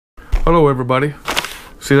Hello everybody.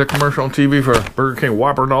 See that commercial on TV for Burger King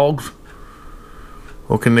Whopper dogs?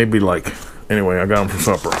 What can they be like? Anyway, I got them for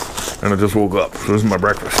supper. And I just woke up, so this is my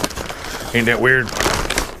breakfast. Ain't that weird?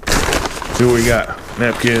 See what we got.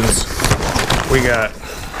 Napkins. We got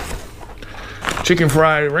chicken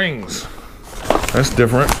fried rings. That's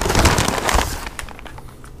different.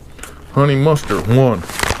 Honey mustard, one.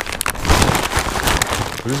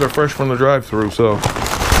 These are fresh from the drive-thru, so.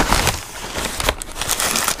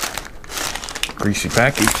 Greasy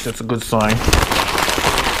package, that's a good sign.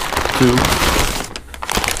 2.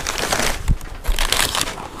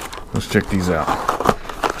 Let's check these out.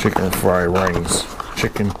 Chicken fry rings.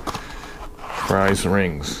 Chicken fries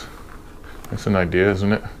rings. That's an idea,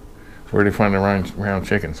 isn't it? Where do you find the round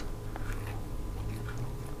chickens?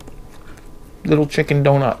 Little chicken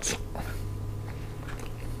donuts.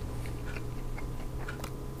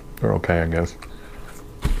 They're okay, I guess.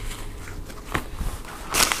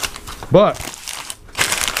 But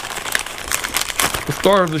the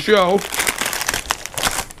star of the show.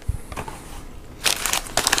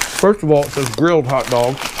 First of all, it says grilled hot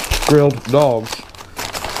dogs. Grilled dogs.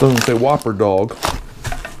 Doesn't say Whopper dog.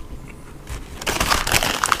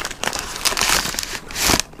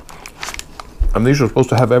 And these are supposed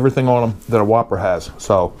to have everything on them that a Whopper has.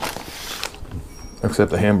 So,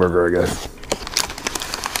 except the hamburger, I guess.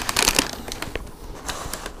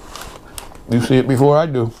 You see it before I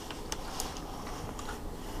do.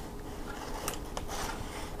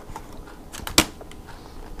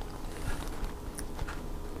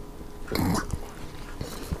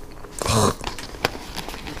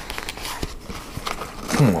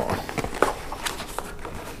 Come on.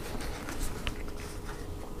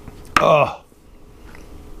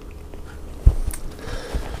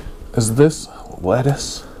 Is this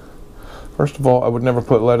lettuce? First of all, I would never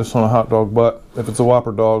put lettuce on a hot dog, but if it's a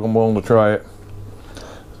Whopper dog, I'm willing to try it.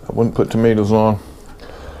 I wouldn't put tomatoes on.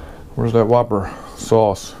 Where's that Whopper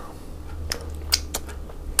sauce?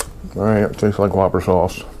 Alright, it tastes like Whopper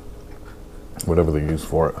sauce. Whatever they use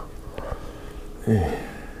for it.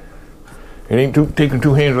 It ain't taking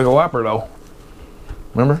 2 hands like a Whopper though.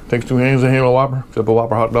 Remember? Takes 2 hands to handle a Whopper, except a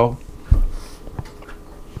Whopper hot dog.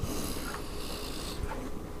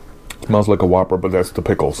 Smells like a Whopper, but that's the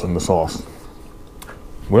pickles and the sauce.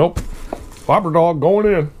 Well, Whopper dog going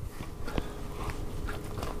in.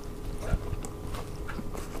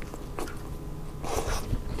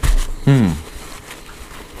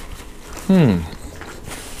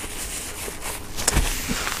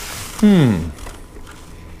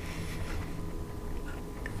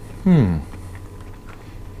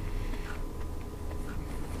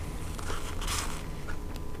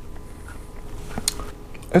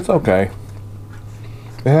 It's okay.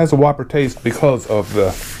 It has a Whopper taste because of the,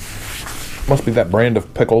 must be that brand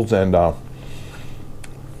of pickles and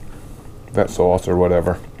that sauce or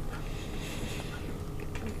whatever.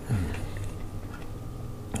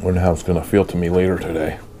 I wonder how it's gonna feel to me later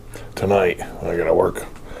today. Tonight, I gotta work.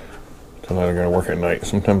 Tonight I gotta work at night.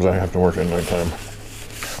 Sometimes I have to work at nighttime.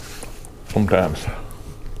 Sometimes.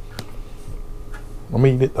 I'm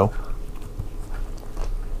eating it though.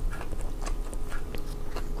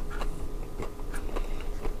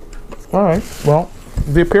 Alright, well,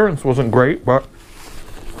 the appearance wasn't great, but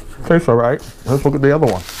it tastes alright. Let's look at the other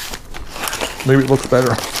one. Maybe it looks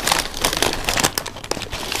better.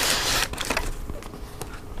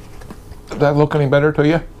 Does that look any better to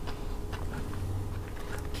you?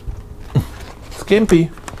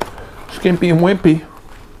 Skimpy. Skimpy and wimpy.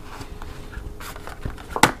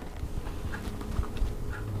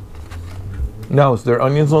 Now, is there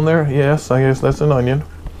onions on there? Yes, I guess that's an onion.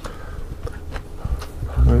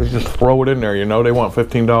 They just throw it in there, you know. They want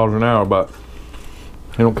 $15 an hour, but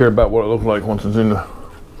they don't care about what it looks like once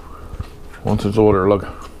it's ordered. Look.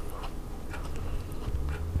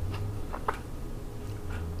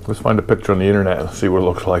 Let's find a picture on the internet and see what it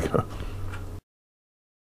looks like.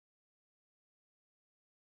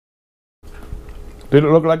 Did it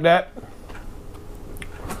look like that?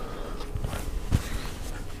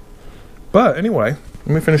 But anyway,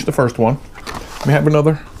 let me finish the first one. Let me have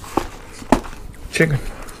another chicken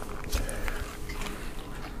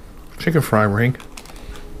fry ring.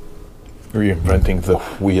 Reinventing the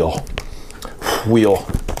wheel.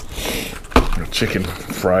 A chicken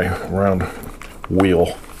fry round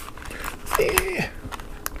wheel.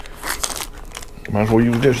 Might as well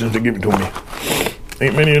use dishes to give it to me.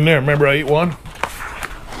 Ain't many in there. Remember I ate one?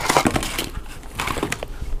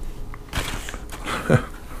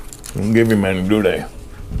 Don't give you many, do they?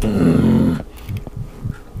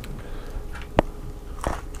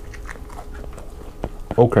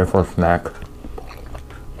 Okay, for a snack.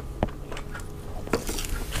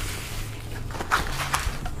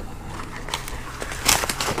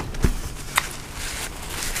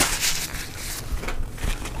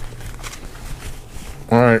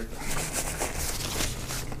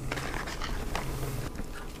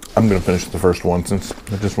 I'm gonna finish the first one since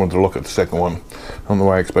I just wanted to look at the second one. I don't know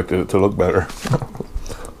why I expected it to look better.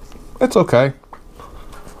 It's okay.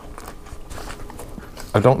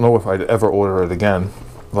 I don't know if I'd ever order it again,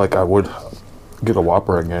 like I would get a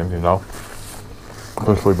Whopper again, you know?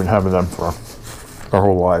 Because we've been having them for our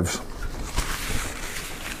whole lives.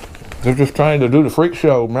 They're just trying to do the freak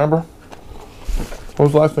show, remember? What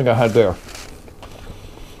was the last thing I had there?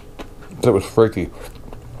 That was freaky.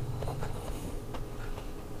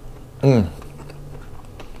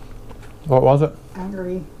 What was it?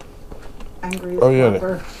 Angry. Oh yeah.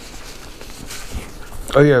 Whopper.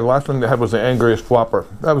 Oh yeah, the last thing they had was the angriest Whopper.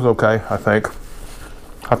 That was okay, I think.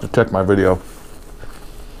 I have to check my video.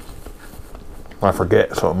 I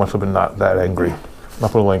forget, so it must have been not that angry. I'll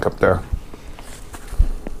put a link up there.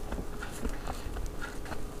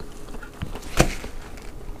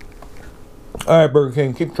 Alright, Burger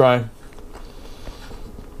King, keep trying.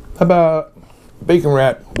 How about bacon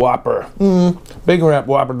wrap Whopper? Bacon wrap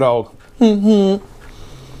Whopper dog. Bacon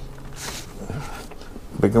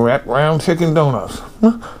wrap round chicken donuts.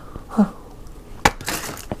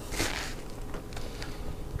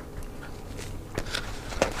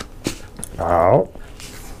 Oh.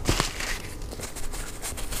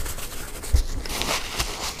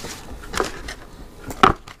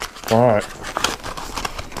 All right.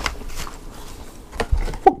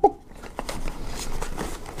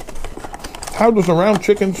 How does a round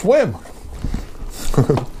chicken swim?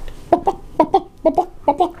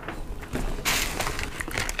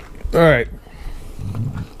 All right.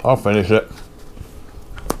 I'll finish it.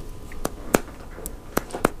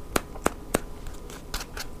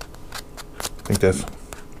 I think that's,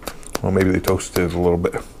 well, maybe they toasted it a little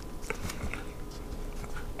bit.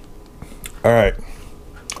 All right.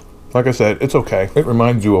 Like I said, it's okay. It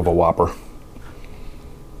reminds you of a Whopper. I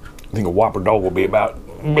think a Whopper dog will be about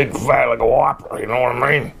big fat like a Whopper, you know what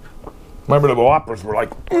I mean? Remember the Whoppers were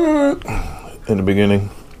like in the beginning,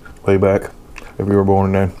 way back, if you were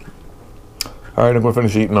born then. All right, I'm gonna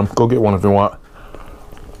finish eating them. Go get one if you want.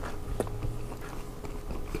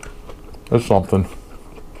 That's something.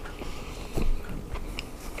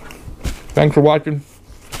 Thanks for watching.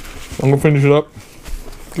 I'm gonna finish it up.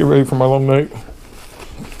 Get ready for my long night.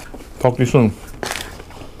 Talk to you soon.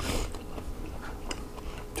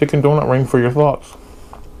 Chicken donut ring for your thoughts.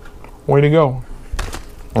 Way to go.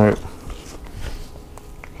 All right.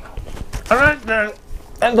 All right then.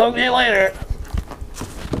 I'll talk to you later.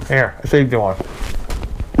 Here, I saved you one.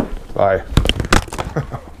 Bye.